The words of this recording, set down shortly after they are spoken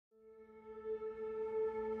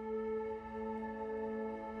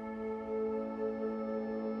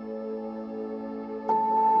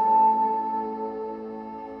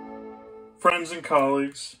friends and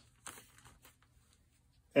colleagues,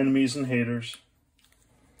 enemies and haters,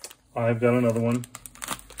 I've got another one.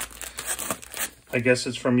 I guess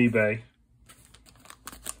it's from eBay.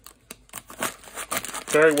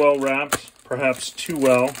 Very well wrapped, perhaps too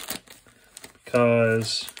well,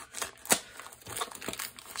 because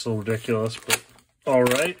it's a little ridiculous, but all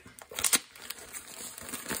right.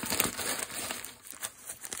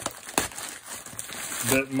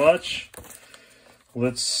 Bit much.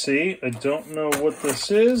 Let's see. I don't know what this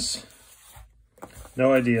is.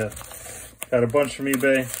 No idea. Got a bunch from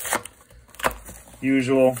eBay.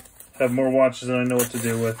 Usual. Have more watches than I know what to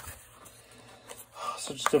do with.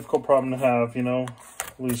 Such a difficult problem to have, you know.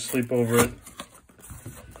 Lose sleep over it.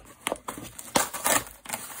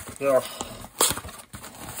 Ugh.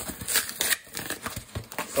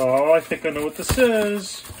 Oh, I think I know what this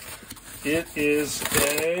is. It is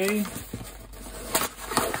a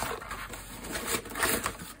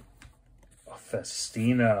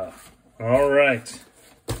Festina. All right.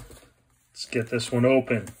 Let's get this one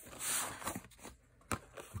open.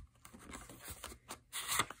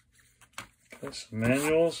 Okay, some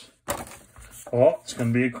manuals. Oh, it's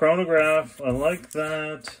going to be a chronograph. I like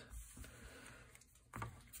that.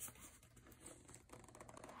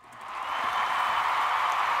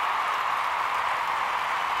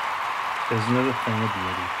 Isn't it a thing of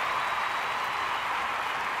beauty?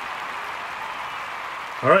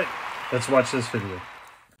 All right, let's watch this video.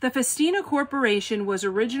 The Festina Corporation was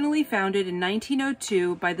originally founded in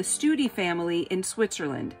 1902 by the Studi family in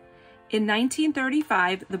Switzerland. In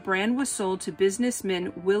 1935, the brand was sold to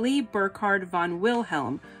businessman Willy Burkhard von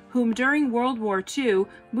Wilhelm, whom during World War II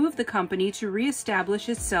moved the company to re-establish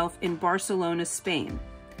itself in Barcelona, Spain.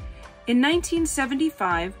 In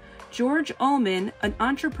 1975, George Ullman, an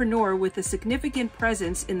entrepreneur with a significant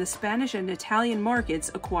presence in the Spanish and Italian markets,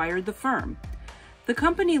 acquired the firm. The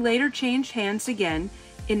company later changed hands again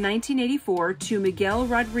in 1984 to Miguel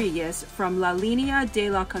Rodriguez from La Línea de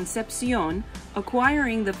la Concepción,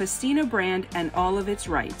 acquiring the Festina brand and all of its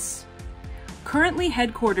rights. Currently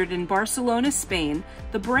headquartered in Barcelona, Spain,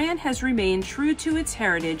 the brand has remained true to its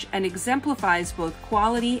heritage and exemplifies both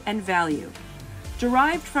quality and value.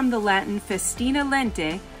 Derived from the Latin festina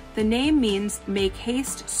lente, the name means make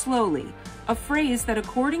haste slowly, a phrase that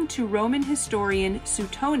according to Roman historian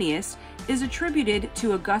Suetonius is attributed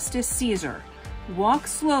to Augustus Caesar. Walk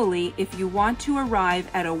slowly if you want to arrive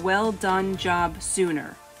at a well-done job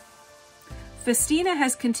sooner. Festina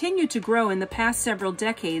has continued to grow in the past several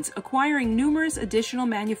decades, acquiring numerous additional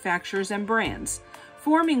manufacturers and brands,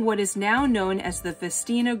 forming what is now known as the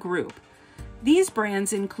Festina Group. These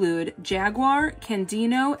brands include Jaguar,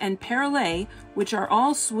 Candino, and Perle, which are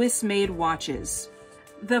all Swiss-made watches.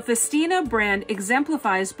 The Festina brand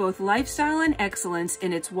exemplifies both lifestyle and excellence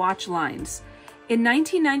in its watch lines. In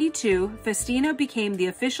 1992, Festina became the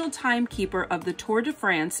official timekeeper of the Tour de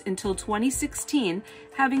France until 2016,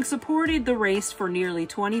 having supported the race for nearly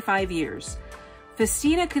 25 years.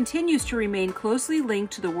 Festina continues to remain closely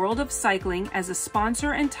linked to the world of cycling as a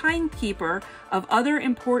sponsor and timekeeper of other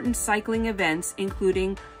important cycling events,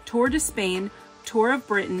 including Tour de Spain, Tour of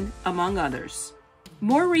Britain, among others.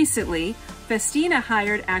 More recently, Festina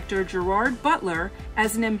hired actor Gerard Butler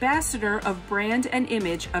as an ambassador of brand and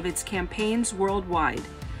image of its campaigns worldwide.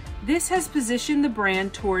 This has positioned the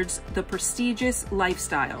brand towards the prestigious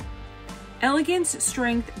lifestyle. Elegance,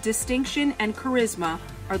 strength, distinction, and charisma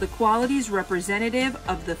are the qualities representative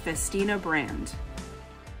of the Festina brand.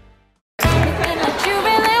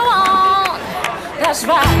 That's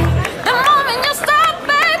right. The moment you stop,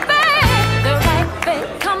 baby, the right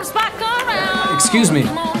thing comes back around. Excuse me,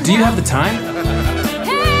 do you have the time?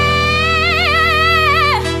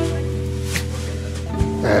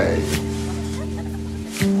 Hey,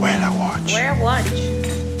 wear a watch. Wear a watch.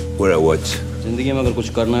 Wear a watch. जिंदगी में अगर कुछ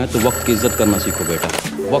करना है तो वक्त की इज्जत करना सीखो बेटा।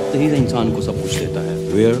 वक्त ही इंसान को सब कुछ देता है।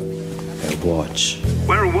 Wear a watch.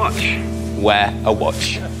 Wear a watch. Wear a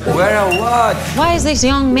watch. Wear a watch. Why is this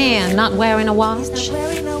young man not wearing a watch? He's not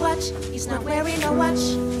wearing a watch. He's not wearing a watch.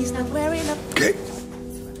 He's not wearing a... Okay.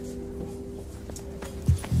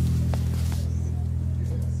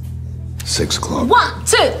 Six o'clock. 1,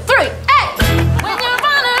 2, 3, 8! When you're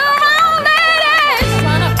running around, ladies,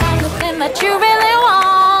 trying to find the thing that you really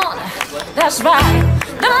want. That's right.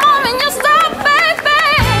 The moment you stop, baby.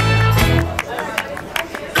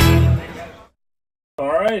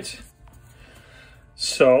 All right.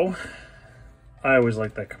 So, I always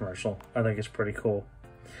like that commercial. I think it's pretty cool.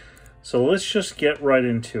 So let's just get right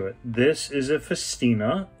into it. This is a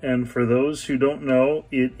Festina, and for those who don't know,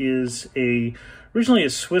 it is originally a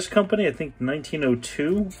Swiss company, I think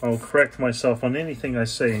 1902. I'll correct myself on anything I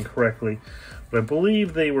say incorrectly. but I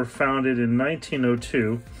believe they were founded in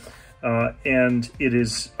 1902, and it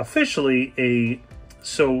is officially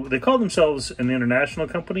so they call themselves an international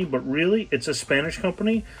company, but really it's a Spanish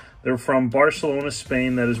company. They're from Barcelona,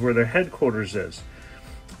 Spain. That is where their headquarters is.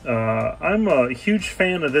 I'm a huge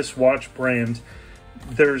fan of this watch brand.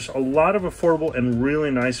 There's a lot of affordable and really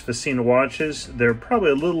nice Festina watches. They're probably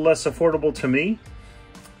a little less affordable to me,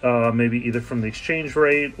 maybe either from the exchange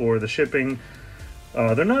rate or the shipping.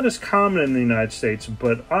 They're not as common in the United States,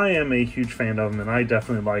 but I am a huge fan of them, and I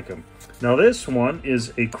definitely like them. Now, this one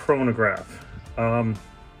is a chronograph. And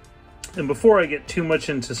before I get too much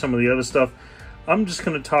into some of the other stuff, I'm just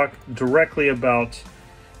going to talk directly about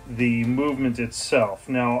the movement itself.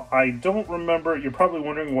 Now, I don't remember, you're probably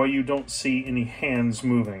wondering why you don't see any hands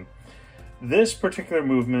moving. This particular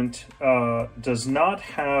movement does not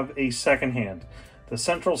have a second hand. The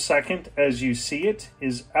central second, as you see it,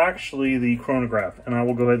 is actually the chronograph. And I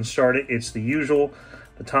will go ahead and start it. It's the usual.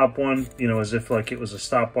 The top one, you know, as if like it was a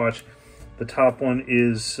stopwatch. The top one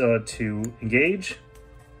is to engage.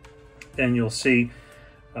 And you'll see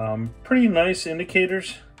pretty nice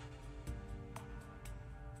indicators.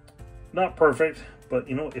 Not perfect, but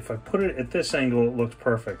you know, if I put it at this angle, it looks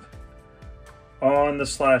perfect. On the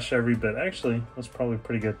slash every bit. Actually, that's probably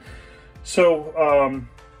pretty good. So,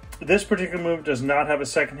 this particular move does not have a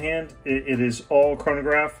second hand. It is all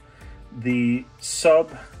chronograph. The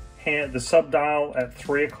sub dial at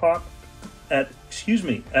 3 o'clock, at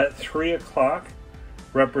 3 o'clock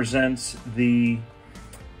represents the,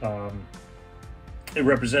 it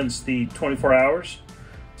represents the 24 hours.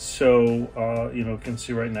 So, you know, you can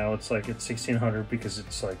see right now it's like it's 1600 because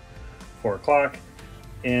it's like 4 o'clock.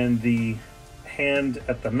 And the hand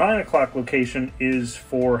at the 9 o'clock location is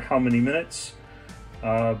for how many minutes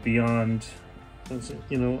beyond,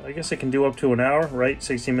 you know, I guess it can do up to an hour, right?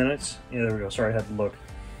 60 minutes. Yeah, there we go. Sorry, I had to look.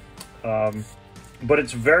 But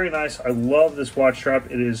it's very nice. I love this watch strap.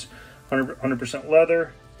 It is 100%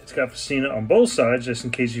 leather. It's got Festina on both sides, just in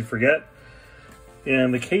case you forget.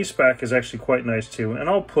 And the case back is actually quite nice too. And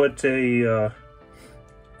I'll put a,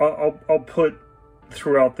 I'll put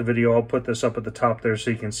throughout the video, I'll put this up at the top there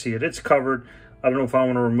so you can see it. It's covered. I don't know if I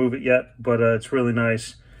want to remove it yet, but it's really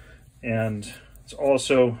nice. And it's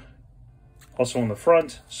also on the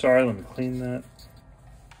front. Sorry, let me clean that.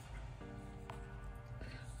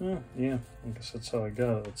 Oh, yeah, I guess that's how I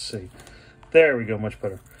got it. Let's see. There we go, much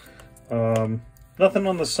better. Nothing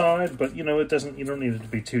on the side, but you know, it doesn't, you don't need it to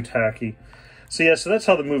be too tacky. So yeah, so that's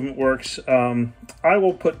how the movement works. I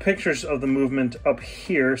will put pictures of the movement up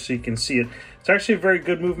here so you can see it. It's actually a very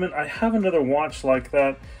good movement. I have another watch like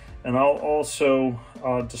that, and I'll also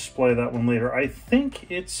display that one later. I think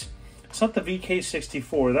it's not the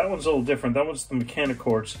VK64. That one's a little different. That one's the mechanic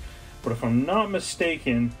quartz. But if I'm not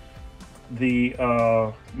mistaken,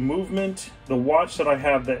 the movement, the watch that I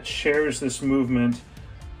have that shares this movement,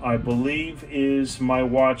 I believe is my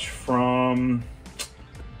watch from...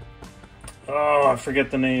 oh, I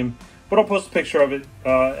forget the name, but I'll post a picture of it,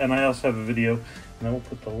 and I also have a video, and I will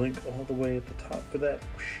put the link all the way at the top for that.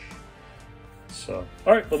 So,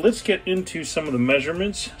 all right, but let's get into some of the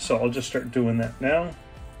measurements. So I'll just start doing that now.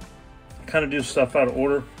 Kind of do stuff out of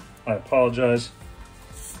order. I apologize.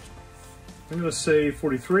 I'm going to say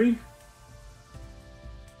 43.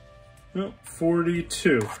 No,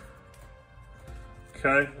 42.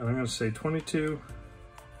 Okay, and I'm going to say 22.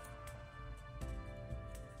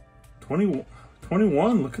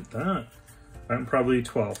 21, look at that. I'm probably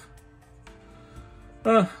 12.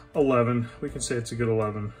 11. We can say it's a good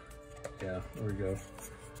 11. Yeah, there we go.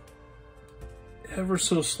 Ever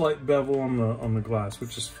so slight bevel on the glass,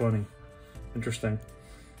 which is funny. Interesting.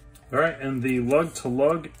 All right, and the lug to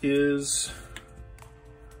lug is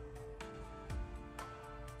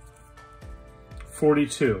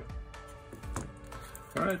 42.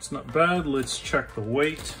 All right, it's not bad. Let's check the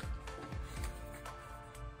weight.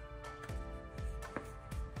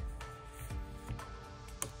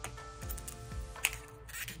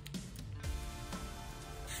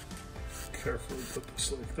 Carefully put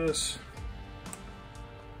this like this.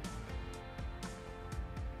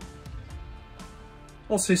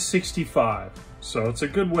 I'll say 65. So it's a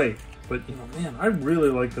good weight. But you know, man, I really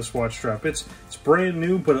like this watch strap. It's brand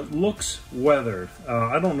new, but it looks weathered.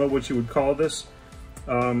 I don't know what you would call this.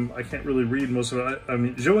 I can't really read most of it. I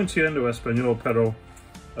mean, yo entiendo español, pero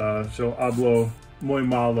yo hablo muy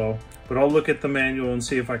malo. But I'll look at the manual and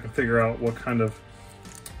see if I can figure out what kind of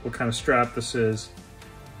strap this is.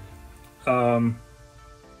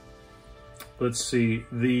 Let's see,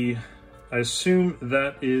 I assume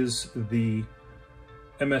that is the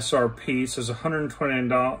MSRP, says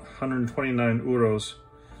 129 euros.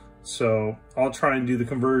 So I'll try and do the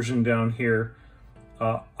conversion down here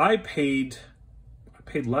I paid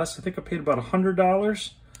less. I think I paid about $100,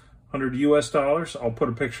 $100 US. I'll put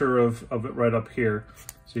a picture of it right up here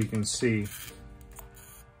so you can see.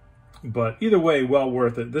 But either way, well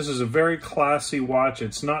worth it. This is a very classy watch.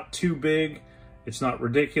 It's not too big. It's not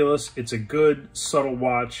ridiculous. It's a good, subtle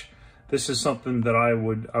watch. This is something that I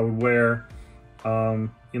would wear. You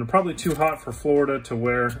know, probably too hot for Florida to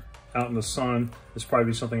wear out in the sun. It's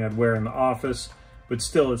probably something I'd wear in the office. But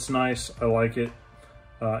still, it's nice. I like it.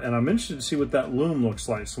 And I'm interested to see what that lume looks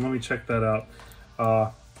like. So let me check that out.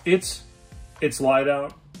 It's light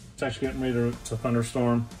out. It's actually getting ready to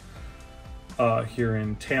thunderstorm here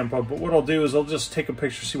in Tampa. But what I'll do is I'll just take a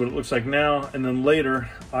picture, see what it looks like now, and then later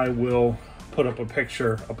I will put up a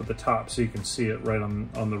picture up at the top so you can see it right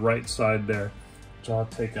on the right side there, which I'll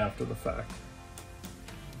take after the fact.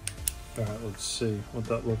 All right, let's see what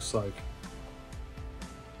that looks like.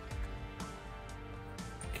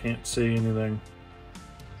 Can't see anything.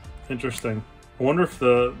 Interesting. I wonder if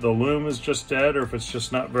the lume is just dead or if it's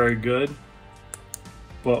just not very good.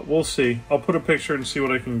 But we'll see. I'll put a picture and see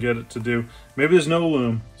what I can get it to do. Maybe there's no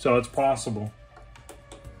lume, so it's possible.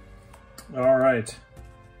 All right.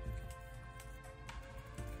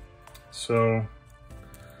 So,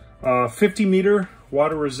 50-meter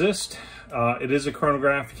water resist. It is a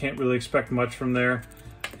chronograph. You can't really expect much from there.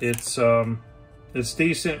 It's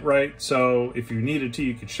decent, right? So if you needed to,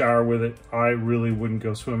 you could shower with it. I really wouldn't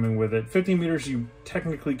go swimming with it. 50 meters you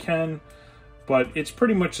technically can, but it's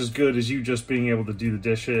pretty much as good as you just being able to do the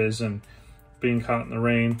dishes and being caught in the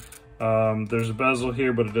rain. There's a bezel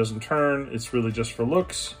here, but it doesn't turn. It's really just for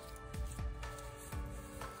looks.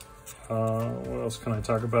 What else can I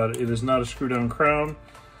talk about? It is not a screw-down crown,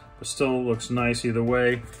 but still looks nice either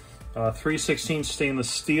way. 3/16 stainless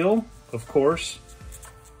steel, of course.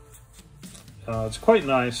 It's quite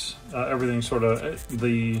nice. Everything sort of,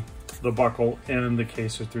 the buckle and the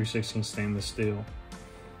case are 3/16 stainless steel.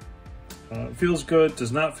 It feels good,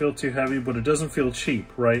 does not feel too heavy, but it doesn't feel cheap,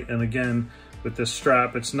 right? And again, with this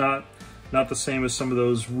strap, it's not the same as some of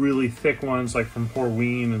those really thick ones like from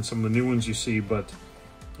Horology and some of the new ones you see, but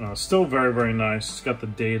still very, very nice. It's got the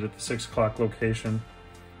date at the 6 o'clock location.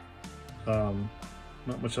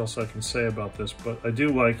 Not much else I can say about this, but I do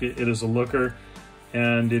like it. It is a looker,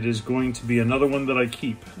 and it is going to be another one that I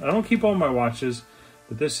keep. I don't keep all my watches,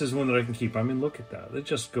 but this is one that I can keep. I mean, look at that. It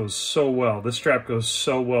just goes so well. This strap goes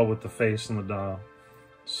so well with the face and the dial.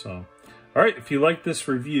 So, all right, if you like this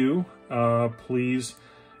review, please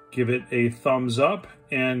give it a thumbs up.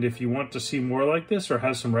 And if you want to see more like this or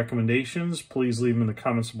have some recommendations, please leave them in the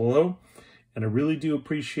comments below. And I really do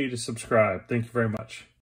appreciate a subscribe. Thank you very much.